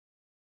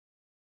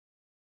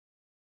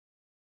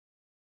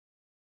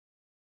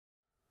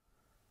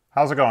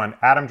How's it going?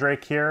 Adam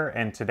Drake here,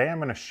 and today I'm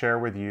going to share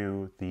with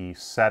you the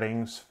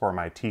settings for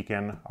my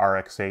Tekin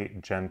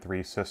RX8 Gen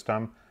 3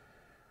 system.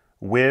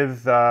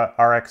 With the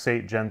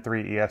RX8 Gen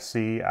 3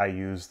 ESC, I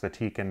use the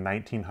Tekin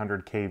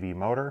 1900 kV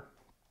motor.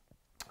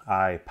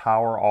 I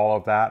power all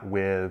of that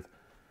with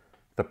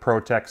the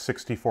ProTech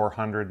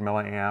 6400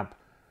 milliamp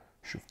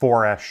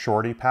 4S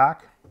Shorty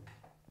Pack.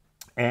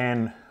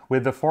 And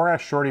with the 4S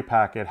Shorty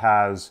Pack, it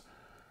has,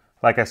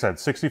 like I said,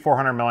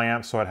 6400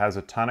 milliamps, so it has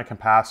a ton of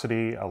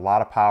capacity, a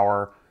lot of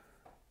power.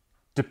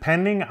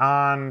 Depending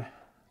on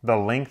the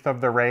length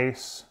of the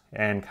race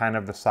and kind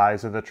of the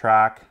size of the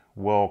track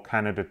will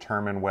kind of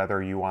determine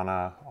whether you want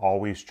to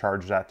always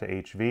charge that to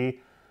HV.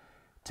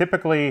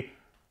 Typically,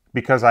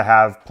 because I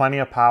have plenty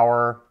of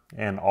power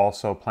and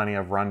also plenty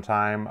of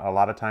runtime, a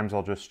lot of times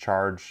I'll just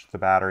charge the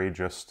battery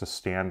just to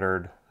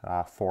standard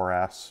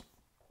 4S,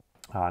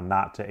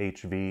 not to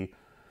HV.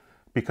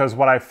 Because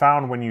what I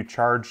found when you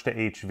charge to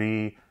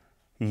HV,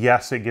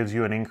 yes, it gives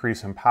you an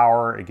increase in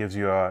power, it gives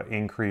you an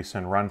increase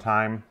in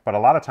runtime, but a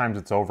lot of times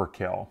it's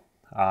overkill.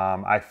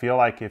 I feel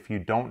like if you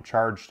don't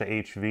charge to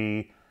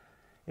HV,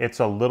 it's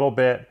a little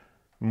bit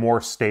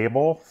more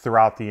stable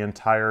throughout the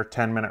entire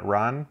 10-minute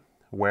run,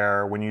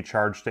 where when you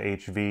charge to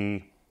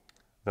HV,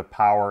 the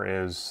power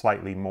is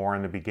slightly more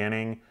in the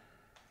beginning,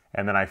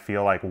 and then I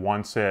feel like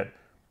once it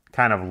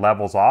kind of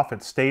levels off,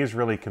 it stays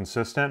really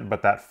consistent,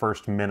 but that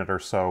first minute or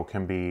so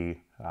can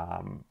be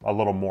a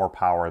little more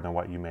power than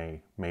what you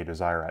may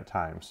desire at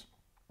times.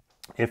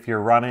 If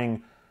you're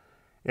running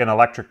an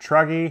electric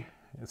truggy,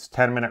 it's a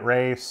 10-minute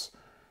race,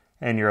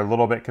 and you're a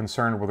little bit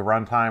concerned with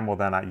runtime, well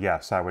then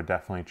yes, I would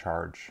definitely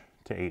charge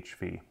to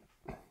HV.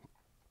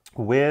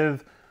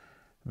 With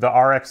the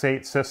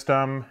RX8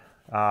 system,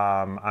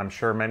 I'm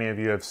sure many of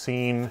you have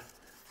seen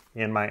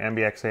in my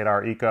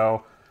MBX8R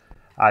Eco,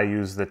 I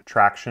use the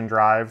traction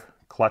drive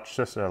clutch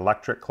system,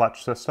 electric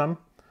clutch system.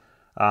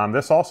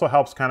 This also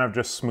helps kind of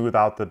just smooth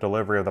out the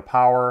delivery of the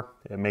power.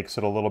 It makes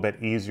it a little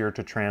bit easier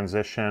to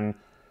transition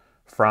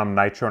from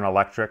nitro and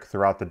electric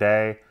throughout the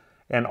day,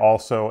 and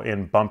also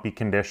in bumpy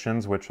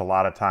conditions, which a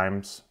lot of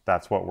times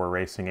that's what we're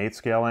racing 8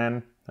 scale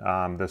in.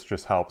 This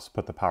just helps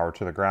put the power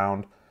to the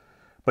ground.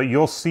 But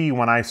you'll see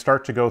when I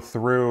start to go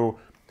through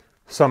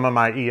some of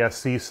my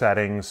ESC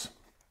settings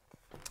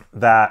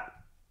that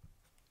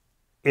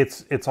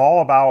it's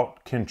all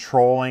about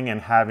controlling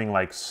and having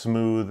like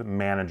smooth,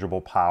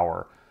 manageable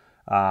power.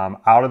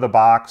 Out of the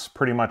box,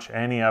 pretty much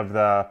any of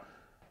the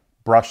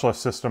brushless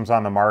systems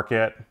on the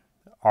market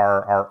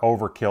are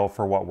overkill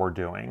for what we're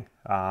doing.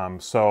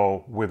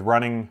 So with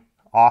running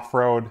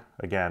off-road,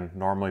 again,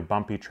 normally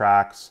bumpy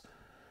tracks,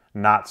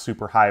 not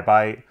super high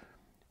bite,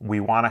 we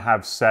want to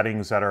have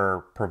settings that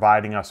are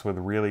providing us with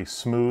really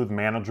smooth,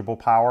 manageable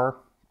power.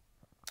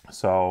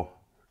 So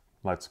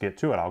let's get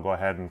to it. I'll go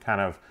ahead and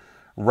kind of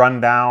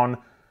run down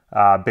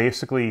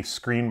basically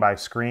screen by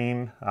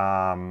screen,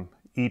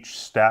 each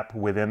step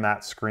within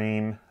that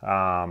screen.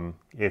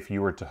 If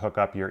you were to hook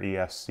up your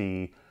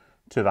ESC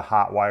to the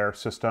hot wire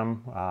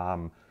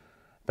system,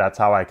 that's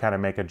how I kind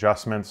of make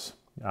adjustments.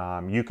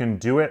 You can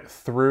do it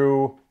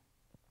through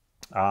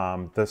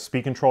the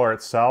speed controller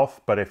itself,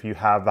 but if you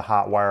have the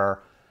hot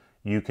wire,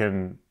 you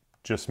can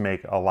just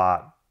make a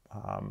lot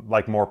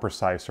like more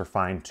precise or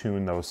fine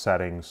tune those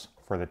settings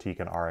for the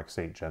Tekin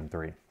RX8 Gen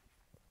 3.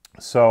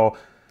 So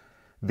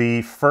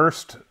the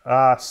first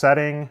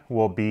setting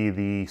will be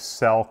the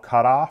cell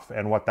cutoff,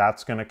 and what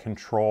that's going to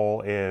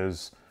control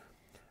is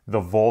the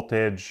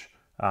voltage.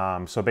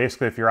 So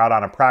basically, if you're out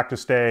on a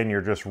practice day and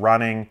you're just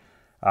running,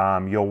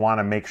 you'll want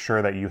to make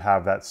sure that you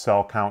have that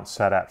cell count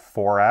set at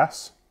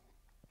 4S,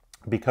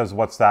 because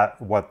what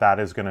that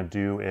is going to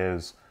do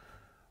is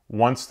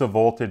once the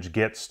voltage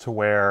gets to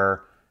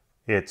where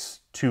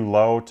it's too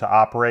low to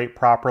operate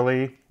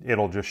properly,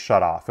 it'll just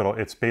shut off.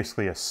 It's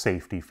basically a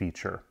safety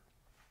feature.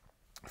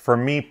 For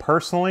me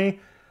personally,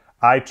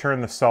 I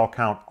turn the cell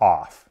count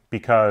off,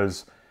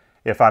 because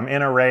if I'm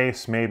in a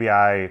race, maybe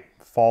I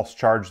false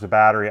charge the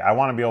battery, I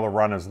want to be able to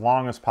run as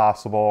long as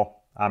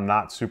possible. I'm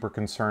not super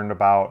concerned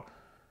about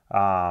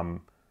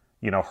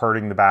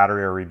hurting the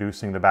battery or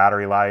reducing the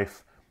battery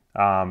life.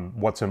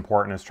 What's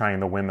important is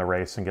trying to win the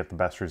race and get the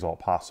best result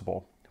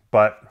possible.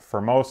 But for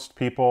most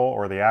people,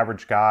 or the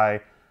average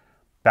guy,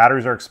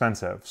 batteries are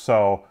expensive.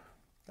 So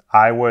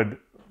I would,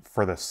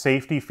 for the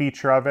safety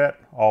feature of it,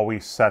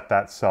 always set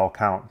that cell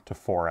count to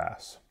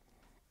 4S.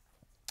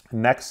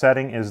 Next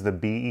setting is the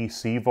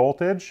BEC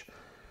voltage.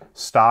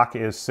 Stock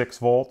is 6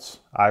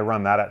 volts. I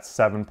run that at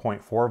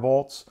 7.4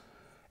 volts.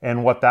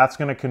 And what that's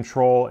going to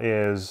control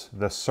is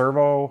the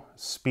servo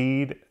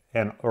speed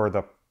or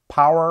the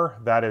power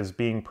that is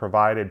being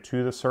provided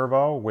to the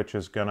servo, which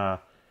is going to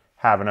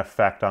have an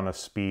effect on the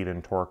speed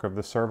and torque of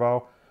the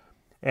servo,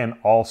 and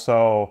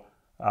also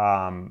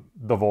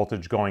the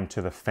voltage going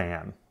to the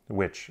fan,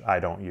 which I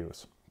don't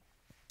use.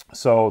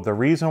 So the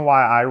reason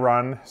why I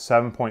run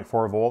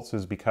 7.4 volts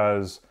is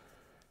because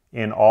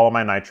in all of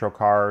my nitro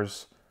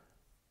cars,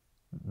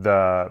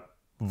 the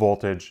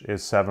voltage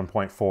is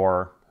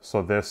 7.4.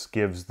 So this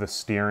gives the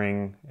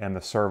steering and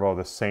the servo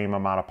the same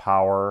amount of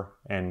power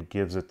and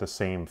gives it the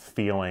same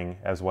feeling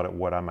as what it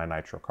would on my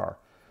nitro car.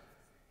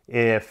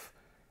 If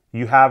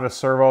you have a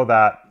servo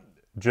that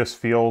just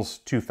feels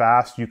too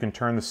fast, you can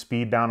turn the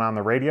speed down on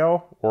the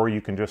radio, or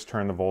you can just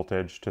turn the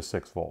voltage to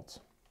 6 volts.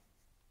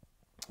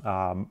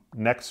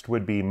 Next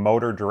would be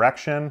motor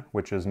direction,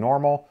 which is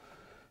normal.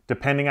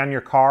 Depending on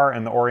your car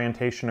and the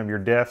orientation of your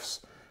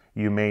diffs,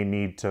 you may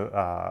need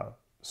to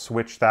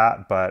switch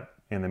that, but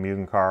in the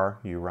Mugen car,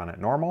 you run it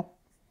normal.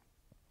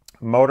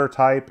 Motor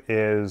type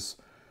is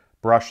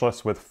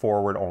brushless with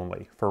forward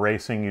only. For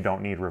racing, you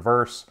don't need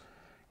reverse.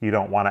 You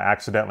don't want to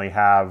accidentally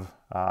have,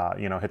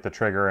 hit the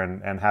trigger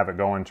and have it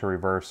go into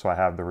reverse, so I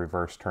have the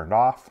reverse turned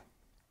off.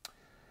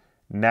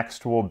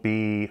 Next will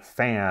be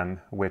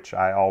fan, which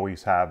I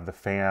always have the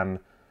fan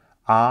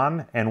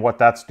on, and what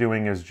that's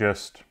doing is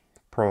just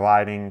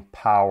providing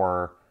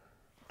power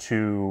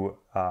to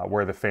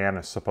where the fan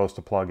is supposed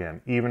to plug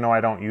in. Even though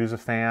I don't use a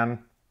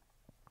fan,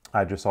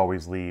 I just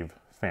always leave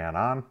fan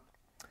on.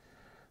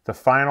 The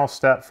final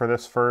step for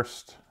this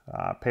first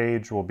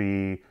page will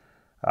be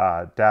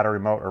data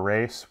remote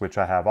erase, which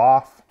I have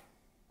off.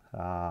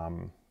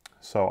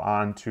 So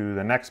on to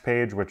the next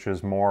page, which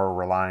is more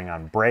relying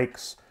on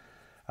brakes.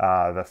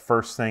 The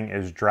first thing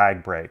is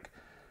drag brake.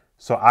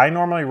 So I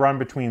normally run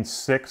between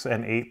 6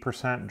 and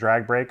 8%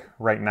 drag brake.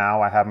 Right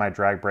now I have my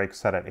drag brake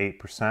set at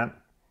 8%.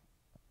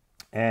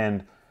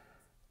 And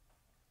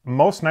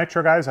most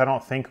nitro guys I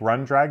don't think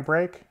run drag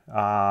brake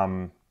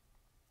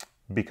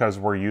because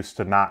we're used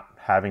to not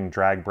having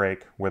drag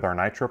brake with our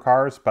nitro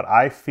cars. But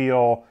I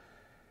feel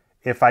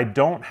if I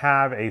don't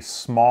have a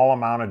small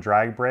amount of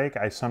drag brake,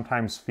 I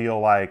sometimes feel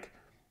like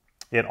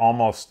it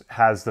almost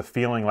has the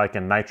feeling like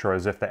in nitro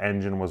as if the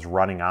engine was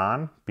running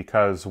on,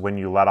 because when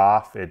you let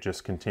off, it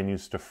just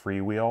continues to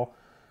freewheel.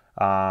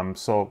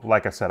 So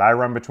like I said, I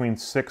run between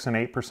 6 and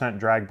 8%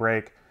 drag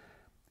brake.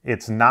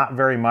 It's not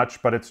very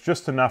much, but it's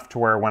just enough to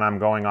where when I'm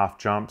going off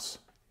jumps,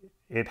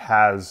 it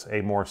has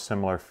a more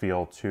similar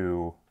feel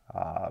to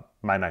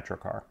my nitro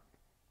car.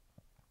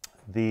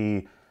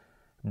 The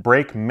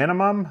brake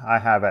minimum I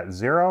have at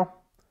 0.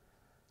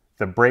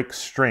 The brake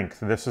strength,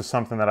 this is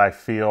something that I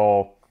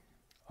feel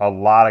a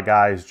lot of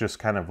guys just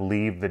kind of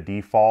leave the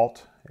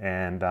default,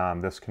 and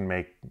this can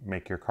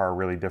make your car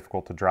really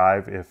difficult to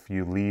drive. If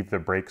you leave the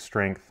brake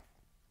strength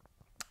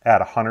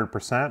at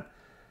 100%,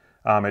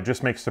 it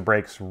just makes the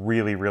brakes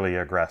really, really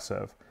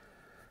aggressive.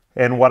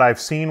 And what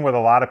I've seen with a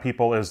lot of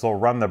people is they'll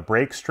run the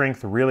brake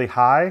strength really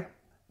high,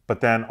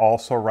 but then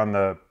also run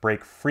the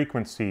brake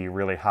frequency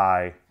really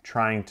high,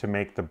 trying to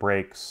make the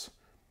brakes,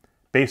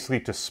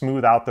 basically to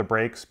smooth out the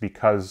brakes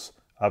because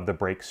of the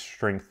brake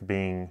strength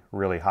being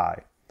really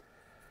high.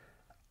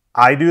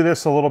 I do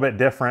this a little bit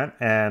different,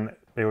 and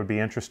it would be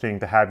interesting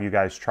to have you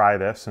guys try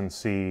this and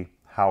see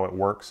how it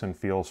works and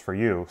feels for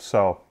you.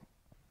 So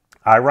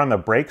I run the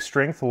brake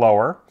strength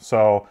lower,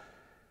 so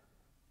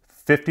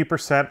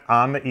 50%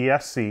 on the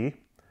ESC,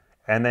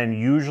 and then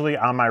usually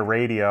on my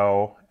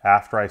radio,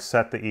 after I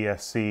set the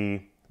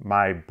ESC,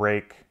 my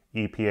brake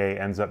EPA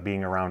ends up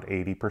being around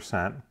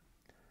 80%.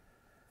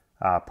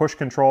 Push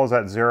control is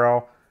at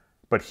 0,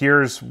 but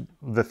here's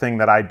the thing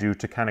that I do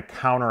to kind of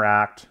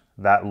counteract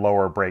that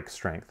lower brake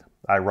strength.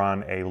 I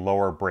run a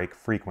lower brake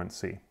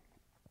frequency.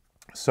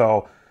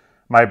 So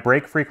my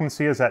brake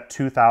frequency is at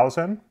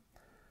 2000,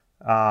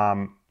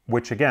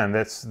 which again,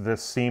 this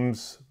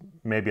seems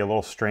maybe a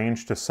little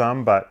strange to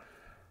some, but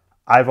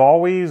I've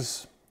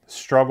always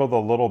struggled a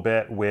little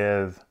bit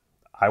with,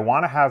 I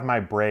want to have my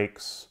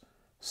brakes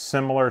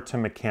similar to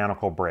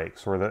mechanical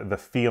brakes, or the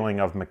feeling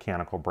of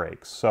mechanical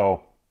brakes.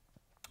 So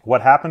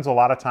what happens a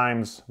lot of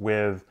times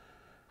with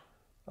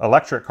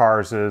electric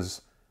cars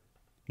is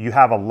you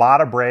have a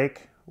lot of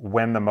brake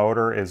when the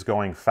motor is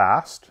going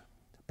fast,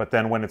 but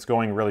then when it's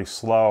going really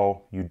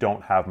slow, you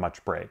don't have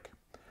much brake.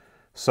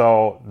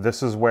 So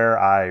this is where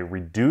I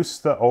reduce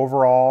the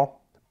overall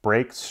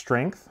brake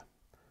strength,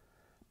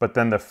 but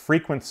then the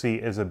frequency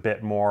is a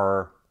bit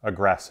more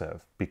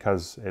aggressive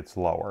because it's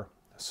lower.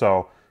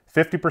 So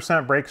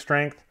 50% brake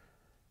strength,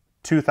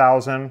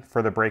 2000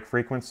 for the brake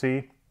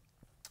frequency.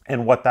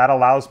 And what that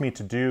allows me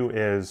to do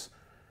is,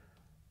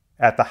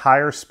 at the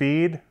higher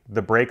speed,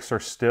 the brakes are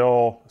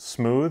still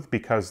smooth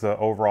because the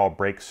overall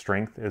brake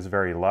strength is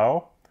very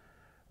low,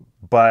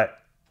 but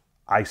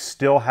I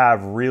still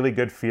have really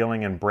good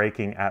feeling in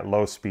braking at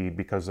low speed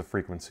because the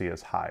frequency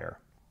is higher.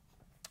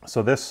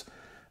 So this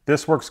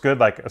works good,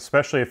 like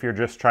especially if you're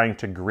just trying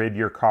to grid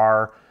your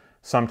car.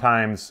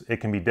 Sometimes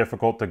it can be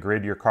difficult to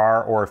grid your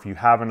car, or if you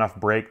have enough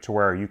brake to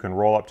where you can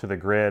roll up to the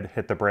grid,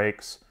 hit the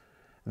brakes,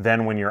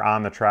 then when you're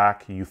on the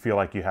track, you feel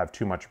like you have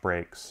too much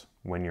brakes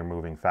when you're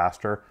moving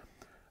faster.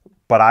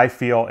 But I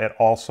feel it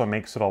also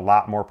makes it a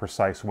lot more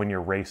precise when you're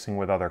racing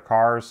with other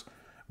cars.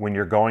 When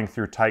you're going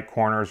through tight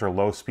corners or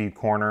low speed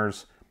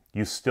corners,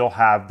 you still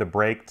have the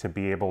brake to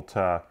be able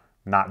to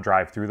not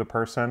drive through the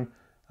person.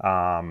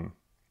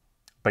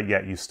 But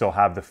yet you still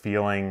have the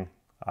feeling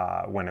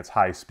when it's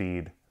high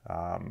speed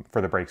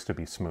for the brakes to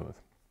be smooth.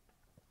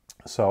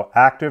 So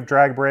active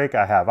drag brake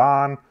I have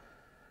on.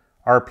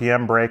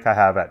 RPM brake I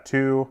have at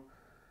 2.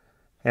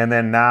 And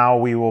then now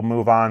we will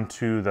move on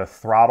to the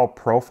throttle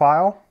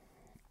profile.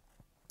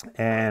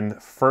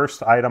 And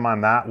first item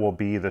on that will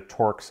be the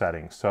torque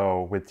setting.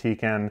 So with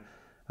Tekin,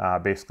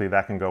 basically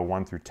that can go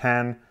 1 through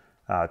 10,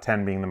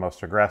 10 being the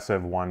most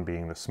aggressive, 1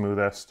 being the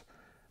smoothest.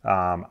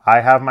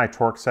 I have my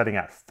torque setting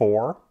at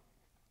 4.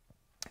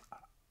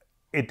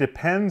 It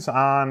depends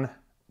on,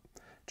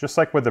 just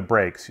like with the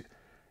brakes,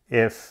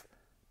 if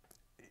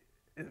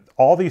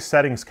all these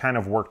settings kind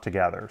of work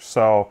together.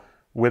 So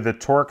with the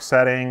torque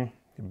setting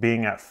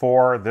being at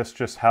 4, this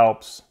just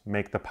helps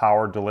make the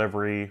power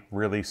delivery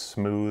really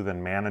smooth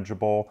and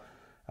manageable.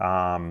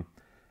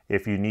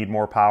 If you need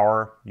more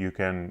power, you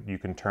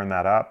can turn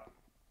that up.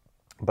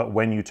 But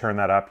when you turn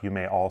that up, you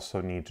may also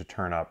need to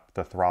turn up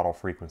the throttle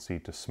frequency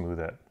to smooth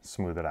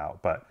it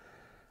out. But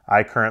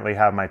I currently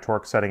have my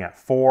torque setting at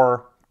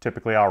 4.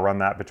 Typically, I'll run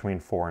that between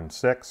 4 and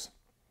 6.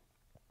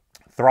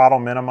 Throttle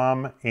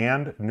minimum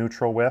and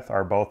neutral width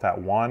are both at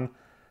 1.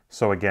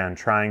 So again,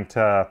 trying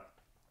to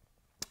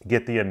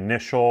get the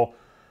initial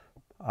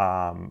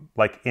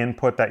like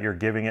input that you're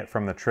giving it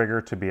from the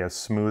trigger to be as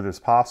smooth as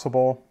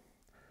possible.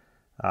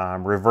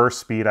 Reverse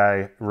speed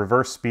and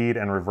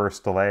reverse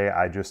delay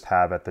I just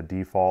have at the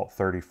default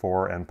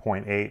 34 and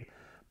 0.8,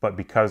 but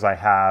because I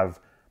have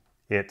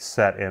it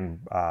set in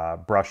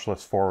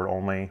brushless forward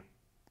only,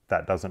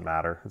 that doesn't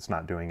matter. It's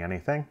not doing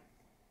anything.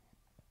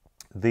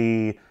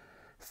 The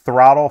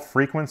throttle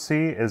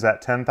frequency is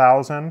at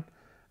 10,000,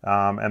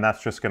 and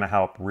that's just going to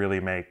help really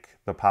make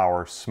the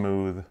power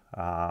smooth.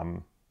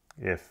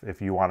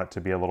 If you want it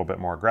to be a little bit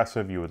more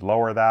aggressive, you would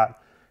lower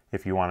that.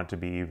 If you want it to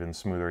be even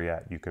smoother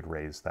yet, you could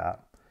raise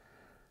that.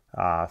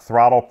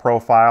 Throttle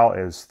profile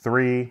is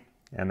 3,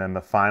 and then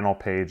the final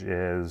page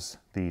is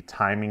the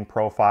timing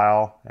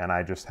profile, and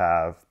I just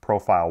have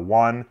profile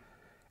 1,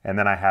 and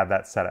then I have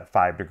that set at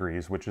 5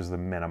 degrees, which is the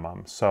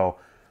minimum. So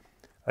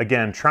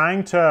again,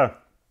 trying to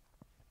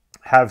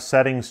have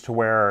settings to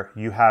where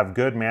you have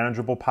good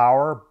manageable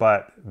power,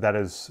 but that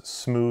is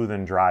smooth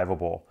and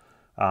drivable.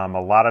 A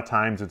lot of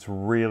times it's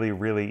really,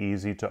 really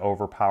easy to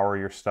overpower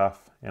your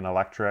stuff in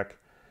electric,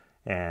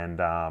 and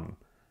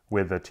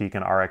with the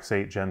Tekin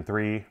RX8 Gen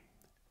 3,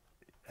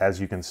 as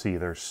you can see,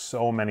 there's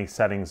so many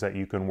settings that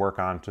you can work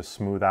on to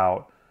smooth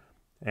out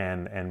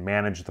and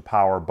manage the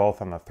power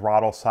both on the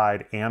throttle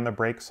side and the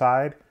brake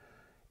side.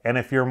 And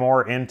if you're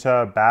more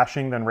into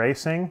bashing than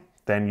racing,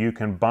 then you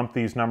can bump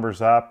these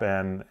numbers up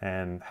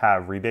and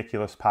have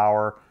ridiculous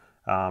power.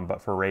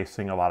 But for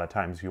racing, a lot of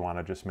times you want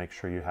to just make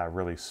sure you have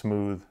really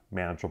smooth,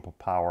 manageable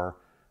power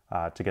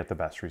to get the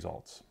best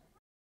results.